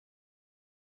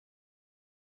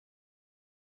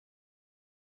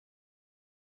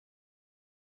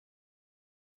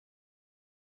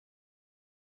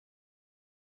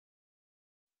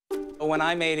When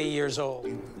I'm 80 years old.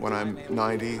 When I'm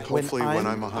 90, hopefully when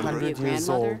I'm 100 years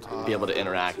old. Be able to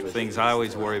interact with things I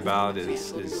always worry about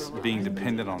is being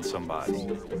dependent on somebody.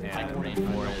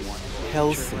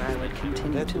 Healthy. Where I would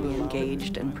continue to be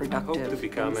engaged and productive. I hope to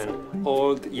become an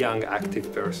old, young,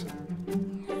 active person.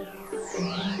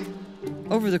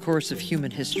 Over the course of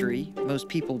human history, most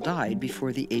people died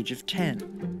before the age of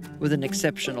 10, with an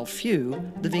exceptional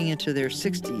few living into their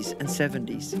 60s and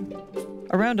 70s.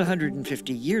 Around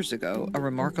 150 years ago, a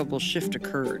remarkable shift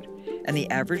occurred, and the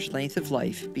average length of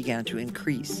life began to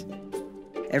increase.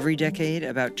 Every decade,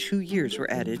 about 2 years were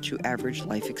added to average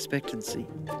life expectancy.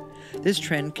 This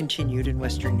trend continued in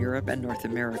Western Europe and North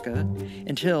America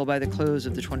until, by the close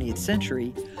of the 20th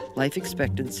century, life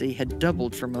expectancy had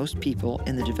doubled for most people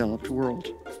in the developed world.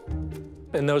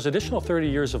 And those additional 30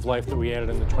 years of life that we added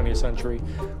in the 20th century,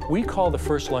 we call the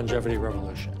first longevity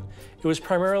revolution. It was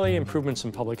primarily improvements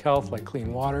in public health, like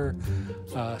clean water,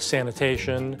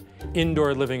 sanitation,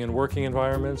 indoor living and working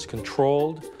environments,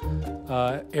 controlled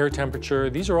air temperature.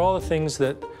 These are all the things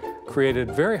that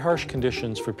created very harsh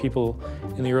conditions for people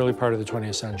in the early part of the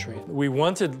 20th century. We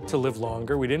wanted to live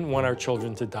longer. We didn't want our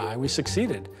children to die. We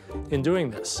succeeded in doing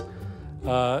this.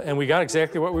 And we got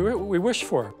exactly what we wished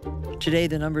for. Today,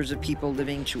 the numbers of people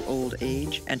living to old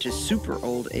age and to super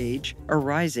old age are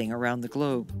rising around the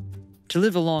globe. To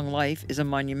live a long life is a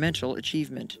monumental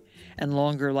achievement, and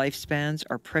longer lifespans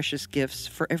are precious gifts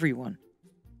for everyone.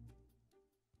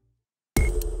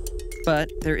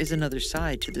 But there is another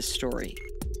side to this story.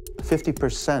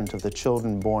 50% of the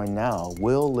children born now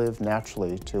will live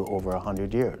naturally to over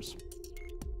 100 years.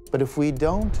 But if we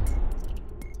don't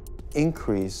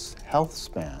increase health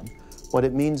span, what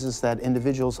it means is that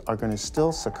individuals are going to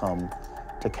still succumb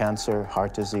to cancer,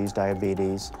 heart disease,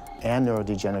 diabetes, and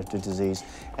neurodegenerative disease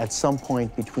at some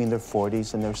point between their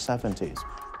 40s and their 70s.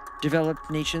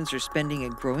 Developed nations are spending a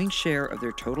growing share of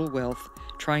their total wealth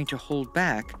trying to hold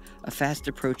back a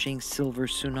fast-approaching silver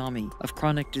tsunami of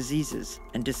chronic diseases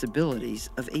and disabilities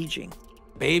of aging.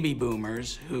 Baby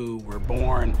boomers who were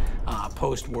born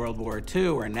post-World War II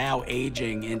are now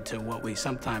aging into what we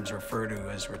sometimes refer to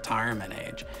as retirement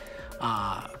age,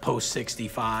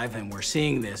 post-65, and we're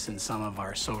seeing this in some of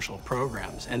our social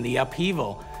programs. And the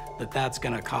upheaval that that's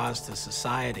going to cause to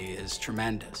society is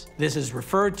tremendous. This is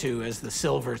referred to as the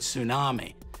silver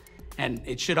tsunami. And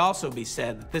it should also be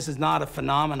said that this is not a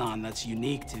phenomenon that's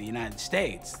unique to the United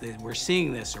States. We're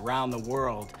seeing this around the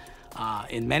world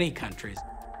in many countries.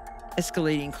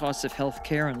 Escalating costs of health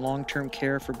care and long-term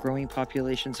care for growing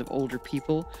populations of older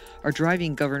people are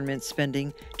driving government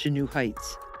spending to new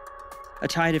heights. A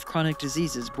tide of chronic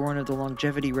diseases born of the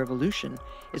longevity revolution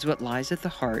is what lies at the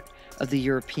heart of the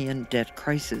European debt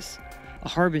crisis, a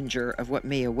harbinger of what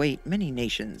may await many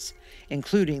nations,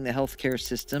 including the healthcare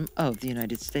system of the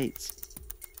United States.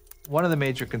 One of the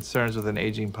major concerns with an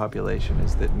aging population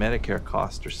is that Medicare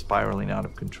costs are spiraling out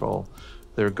of control.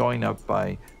 They're going up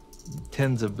by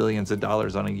tens of billions of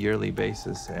dollars on a yearly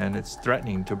basis, and it's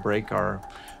threatening to break our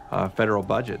federal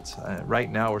budgets.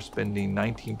 Right now, we're spending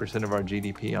 19% of our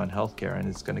GDP on healthcare, and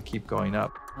it's going to keep going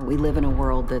up. We live in a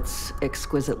world that's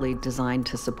exquisitely designed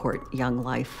to support young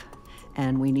life,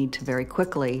 and we need to very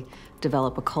quickly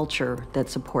develop a culture that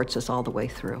supports us all the way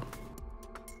through.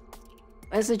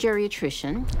 As a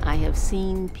geriatrician, I have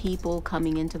seen people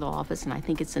coming into the office, and I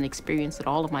think it's an experience that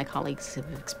all of my colleagues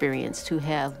have experienced, who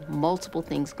have multiple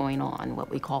things going on, what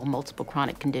we call multiple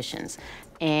chronic conditions.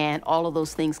 And all of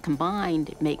those things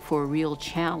combined make for a real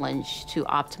challenge to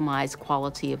optimize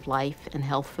quality of life and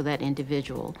health for that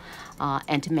individual,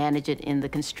 and to manage it in the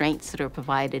constraints that are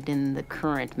provided in the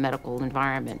current medical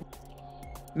environment.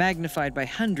 Magnified by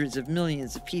hundreds of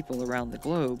millions of people around the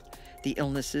globe, the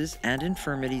illnesses and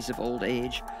infirmities of old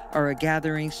age are a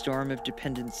gathering storm of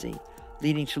dependency,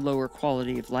 leading to lower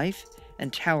quality of life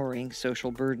and towering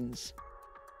social burdens.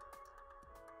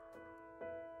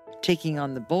 Taking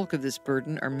on the bulk of this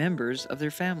burden are members of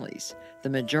their families, the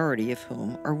majority of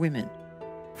whom are women.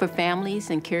 For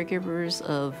families and caregivers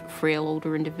of frail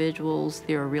older individuals,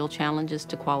 there are real challenges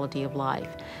to quality of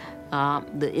life.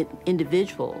 The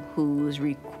individual who is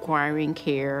requiring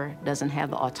care doesn't have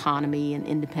the autonomy and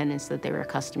independence that they're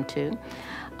accustomed to.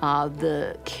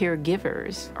 The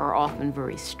caregivers are often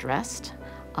very stressed,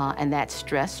 and that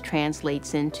stress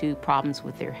translates into problems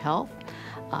with their health,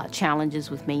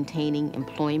 challenges with maintaining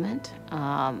employment,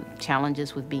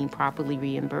 challenges with being properly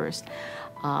reimbursed.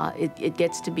 It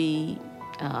gets to be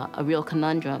a real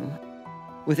conundrum.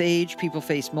 With age, people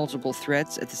face multiple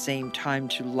threats at the same time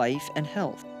to life and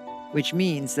health, which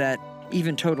means that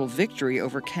even total victory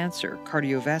over cancer,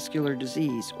 cardiovascular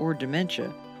disease, or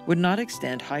dementia would not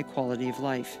extend high quality of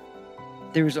life.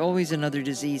 There is always another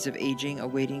disease of aging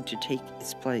awaiting to take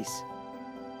its place.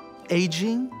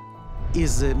 Aging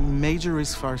is a major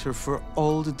risk factor for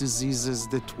all the diseases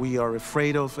that we are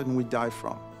afraid of and we die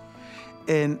from.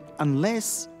 And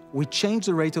unless we change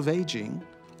the rate of aging,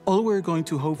 all we're going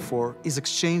to hope for is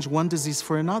exchange one disease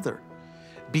for another.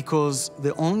 Because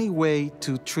the only way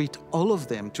to treat all of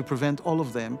them, to prevent all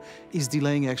of them, is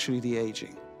delaying actually the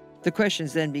aging. The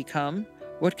questions then become,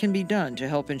 what can be done to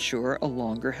help ensure a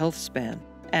longer health span?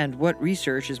 And what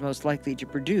research is most likely to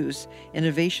produce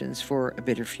innovations for a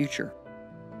better future?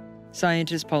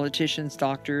 Scientists, politicians,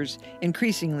 doctors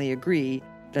increasingly agree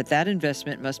that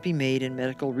investment must be made in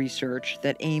medical research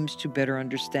that aims to better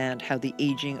understand how the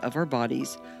aging of our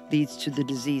bodies leads to the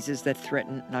diseases that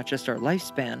threaten not just our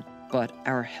lifespan, but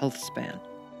our health span.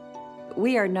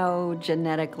 We are no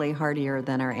genetically hardier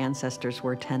than our ancestors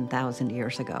were 10,000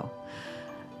 years ago.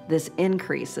 This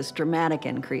increase, this dramatic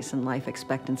increase in life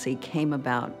expectancy came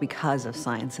about because of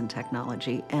science and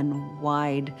technology and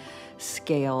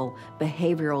wide-scale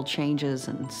behavioral changes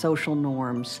and social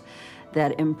norms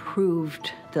that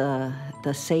improved the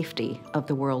safety of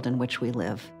the world in which we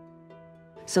live.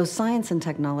 So science and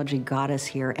technology got us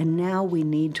here, and now we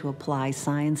need to apply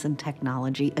science and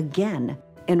technology again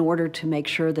in order to make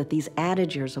sure that these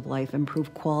added years of life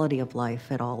improve quality of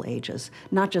life at all ages,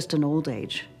 not just in old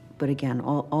age, but again,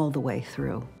 all the way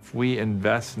through. If we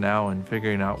invest now in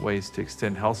figuring out ways to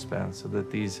extend health spans so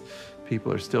that these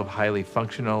people are still highly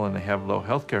functional and they have low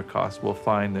healthcare costs, we'll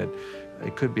find that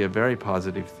it could be a very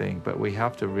positive thing, but we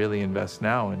have to really invest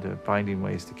now into finding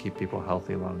ways to keep people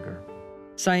healthy longer.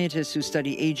 Scientists who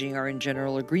study aging are in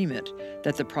general agreement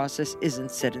that the process isn't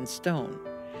set in stone,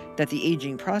 that the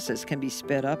aging process can be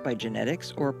sped up by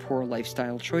genetics or poor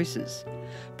lifestyle choices,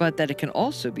 but that it can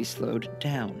also be slowed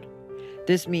down.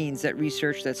 This means that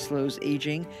research that slows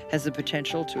aging has the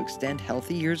potential to extend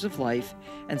healthy years of life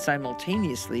and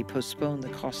simultaneously postpone the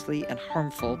costly and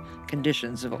harmful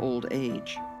conditions of old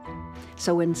age.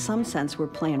 So in some sense, we're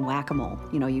playing whack-a-mole.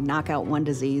 You know, you knock out one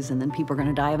disease and then people are going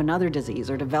to die of another disease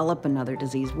or develop another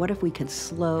disease. What if we could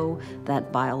slow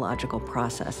that biological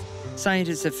process?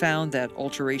 Scientists have found that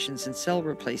alterations in cell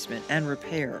replacement and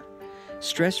repair,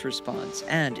 stress response,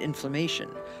 and inflammation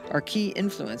are key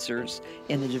influencers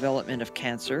in the development of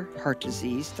cancer, heart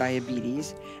disease,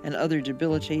 diabetes, and other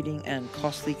debilitating and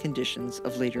costly conditions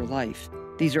of later life.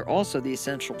 These are also the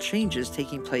essential changes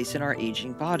taking place in our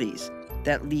aging bodies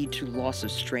that lead to loss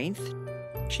of strength,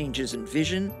 changes in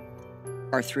vision,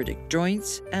 arthritic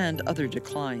joints, and other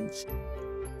declines.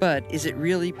 But is it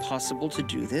really possible to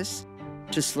do this?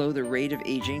 To slow the rate of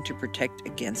aging to protect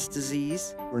against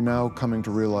disease? We're now coming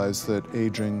to realize that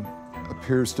aging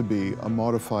appears to be a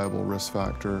modifiable risk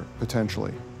factor,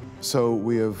 potentially. So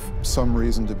we have some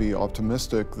reason to be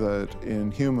optimistic that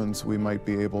in humans we might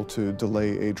be able to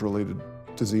delay age-related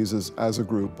diseases as a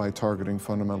group by targeting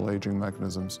fundamental aging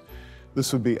mechanisms.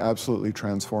 This would be absolutely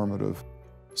transformative.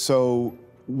 So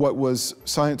what was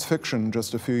science fiction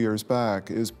just a few years back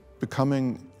is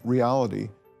becoming reality.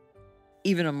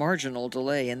 Even a marginal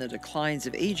delay in the declines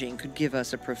of aging could give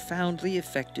us a profoundly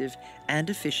effective and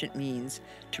efficient means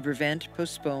to prevent,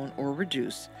 postpone, or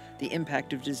reduce the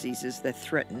impact of diseases that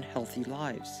threaten healthy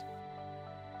lives.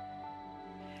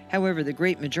 However, the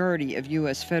great majority of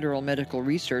U.S. federal medical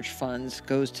research funds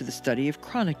goes to the study of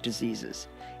chronic diseases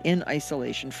in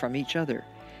isolation from each other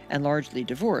and largely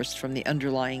divorced from the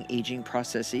underlying aging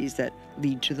processes that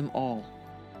lead to them all.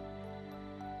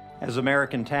 As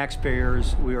American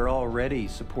taxpayers, we are already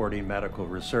supporting medical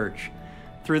research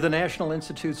through the National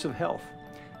Institutes of Health.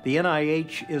 The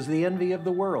NIH is the envy of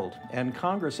the world, and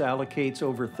Congress allocates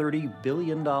over $30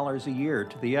 billion a year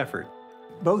to the effort.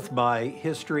 Both by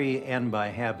history and by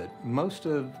habit, most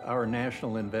of our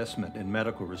national investment in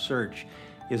medical research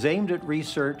is aimed at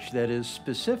research that is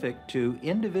specific to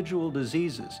individual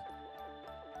diseases.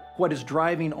 What is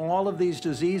driving all of these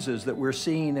diseases that we're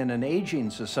seeing in an aging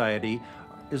society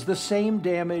is the same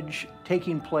damage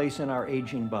taking place in our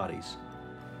aging bodies.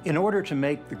 In order to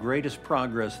make the greatest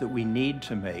progress that we need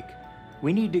to make,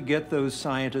 we need to get those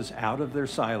scientists out of their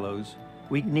silos.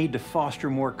 We need to foster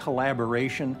more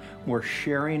collaboration, more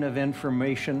sharing of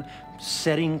information,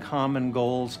 setting common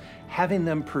goals, having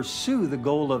them pursue the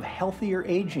goal of healthier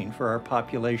aging for our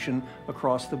population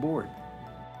across the board.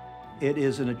 It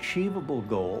is an achievable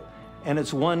goal, and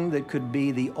it's one that could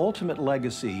be the ultimate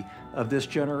legacy of this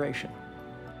generation.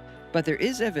 But there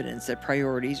is evidence that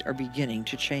priorities are beginning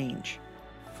to change.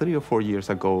 3 or 4 years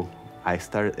ago, I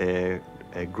started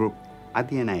a group at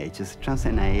the NIH, it's a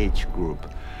trans-NIH group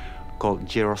called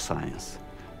Geroscience.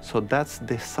 So that's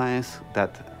the science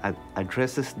that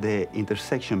addresses the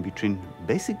intersection between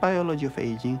basic biology of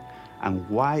aging and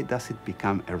why does it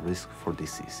become a risk for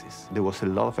diseases. There was a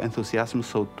lot of enthusiasm,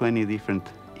 so 20 different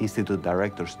institute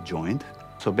directors joined.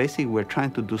 So basically, we're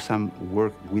trying to do some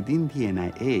work within the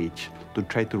NIH to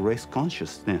try to raise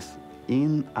consciousness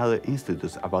in other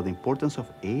institutes about the importance of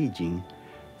aging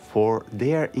for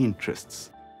their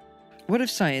interests. What if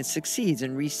science succeeds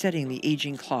in resetting the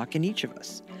aging clock in each of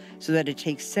us, so that it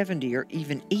takes 70 or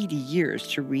even 80 years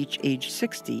to reach age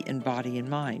 60 in body and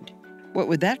mind? What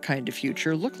would that kind of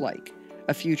future look like?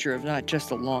 A future of not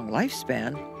just a long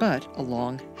lifespan, but a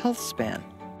long health span.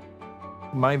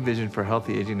 My vision for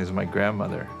healthy aging is my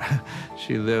grandmother.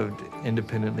 She lived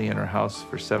independently in her house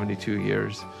for 72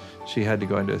 years. She had to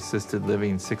go into assisted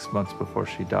living 6 months before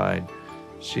she died.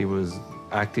 She was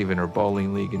active in her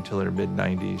bowling league until her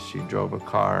mid-90s. She drove a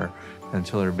car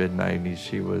until her mid-90s.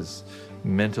 She was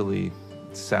mentally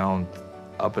sound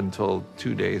up until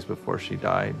 2 days before she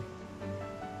died.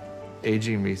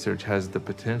 Aging research has the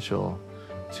potential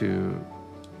to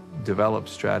develop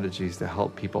strategies to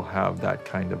help people have that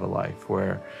kind of a life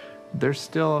where they're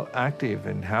still active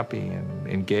and happy and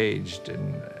engaged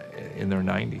in their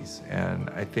 90s. And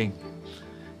I think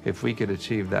if we could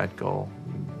achieve that goal,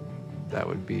 that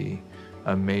would be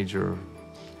a major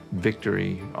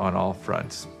victory on all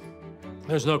fronts.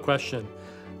 There's no question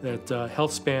that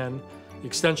health span, the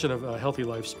extension of a healthy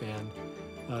lifespan,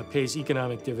 pays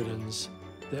economic dividends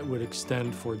that would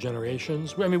extend for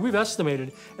generations. I mean, we've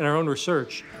estimated in our own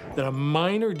research that a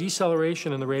minor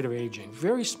deceleration in the rate of aging,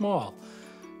 very small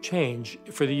change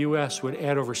for the US, would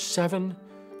add over $7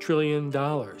 trillion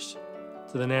to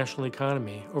the national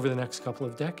economy over the next couple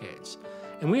of decades.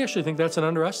 And we actually think that's an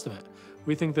underestimate.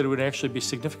 We think that it would actually be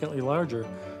significantly larger.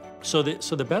 So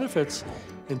the benefits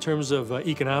in terms of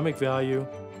economic value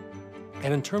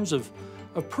and in terms of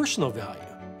personal value,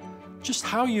 just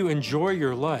how you enjoy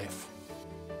your life,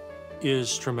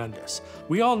 is tremendous.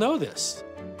 We all know this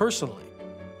personally.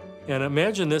 And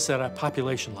imagine this at a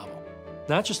population level,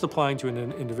 not just applying to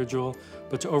an individual,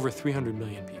 but to over 300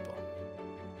 million people.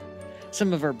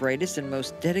 Some of our brightest and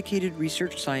most dedicated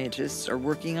research scientists are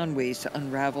working on ways to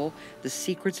unravel the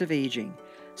secrets of aging,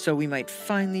 so we might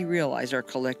finally realize our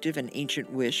collective and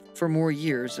ancient wish for more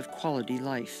years of quality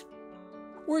life.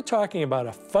 We're talking about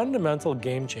a fundamental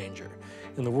game changer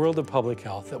in the world of public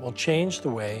health that will change the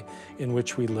way in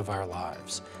which we live our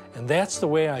lives. And that's the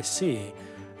way I see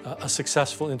a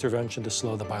successful intervention to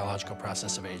slow the biological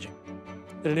process of aging.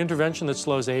 An intervention that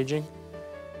slows aging,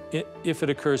 if it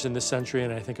occurs in this century,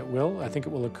 and I think it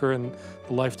will occur in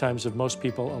the lifetimes of most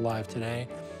people alive today,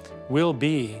 will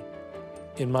be,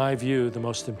 in my view, the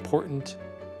most important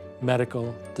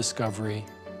medical discovery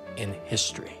in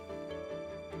history.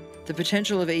 The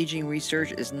potential of aging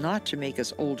research is not to make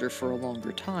us older for a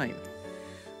longer time.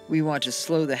 We want to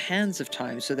slow the hands of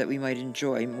time so that we might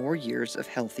enjoy more years of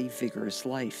healthy, vigorous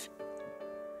life.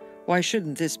 Why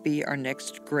shouldn't this be our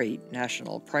next great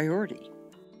national priority?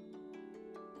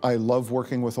 I love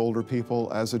working with older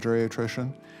people as a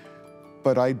geriatrician,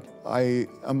 but I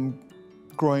am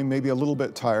growing maybe a little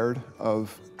bit tired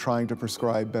of trying to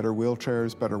prescribe better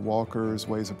wheelchairs, better walkers,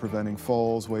 ways of preventing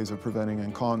falls, ways of preventing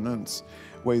incontinence,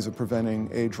 ways of preventing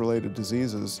age-related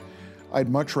diseases. I'd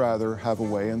much rather have a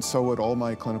way, and so would all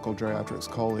my clinical geriatrics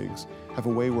colleagues, have a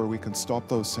way where we can stop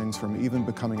those things from even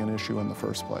becoming an issue in the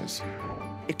first place.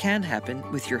 It can happen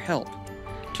with your help.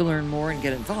 To learn more and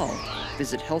get involved,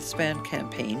 visit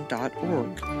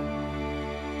healthspancampaign.org.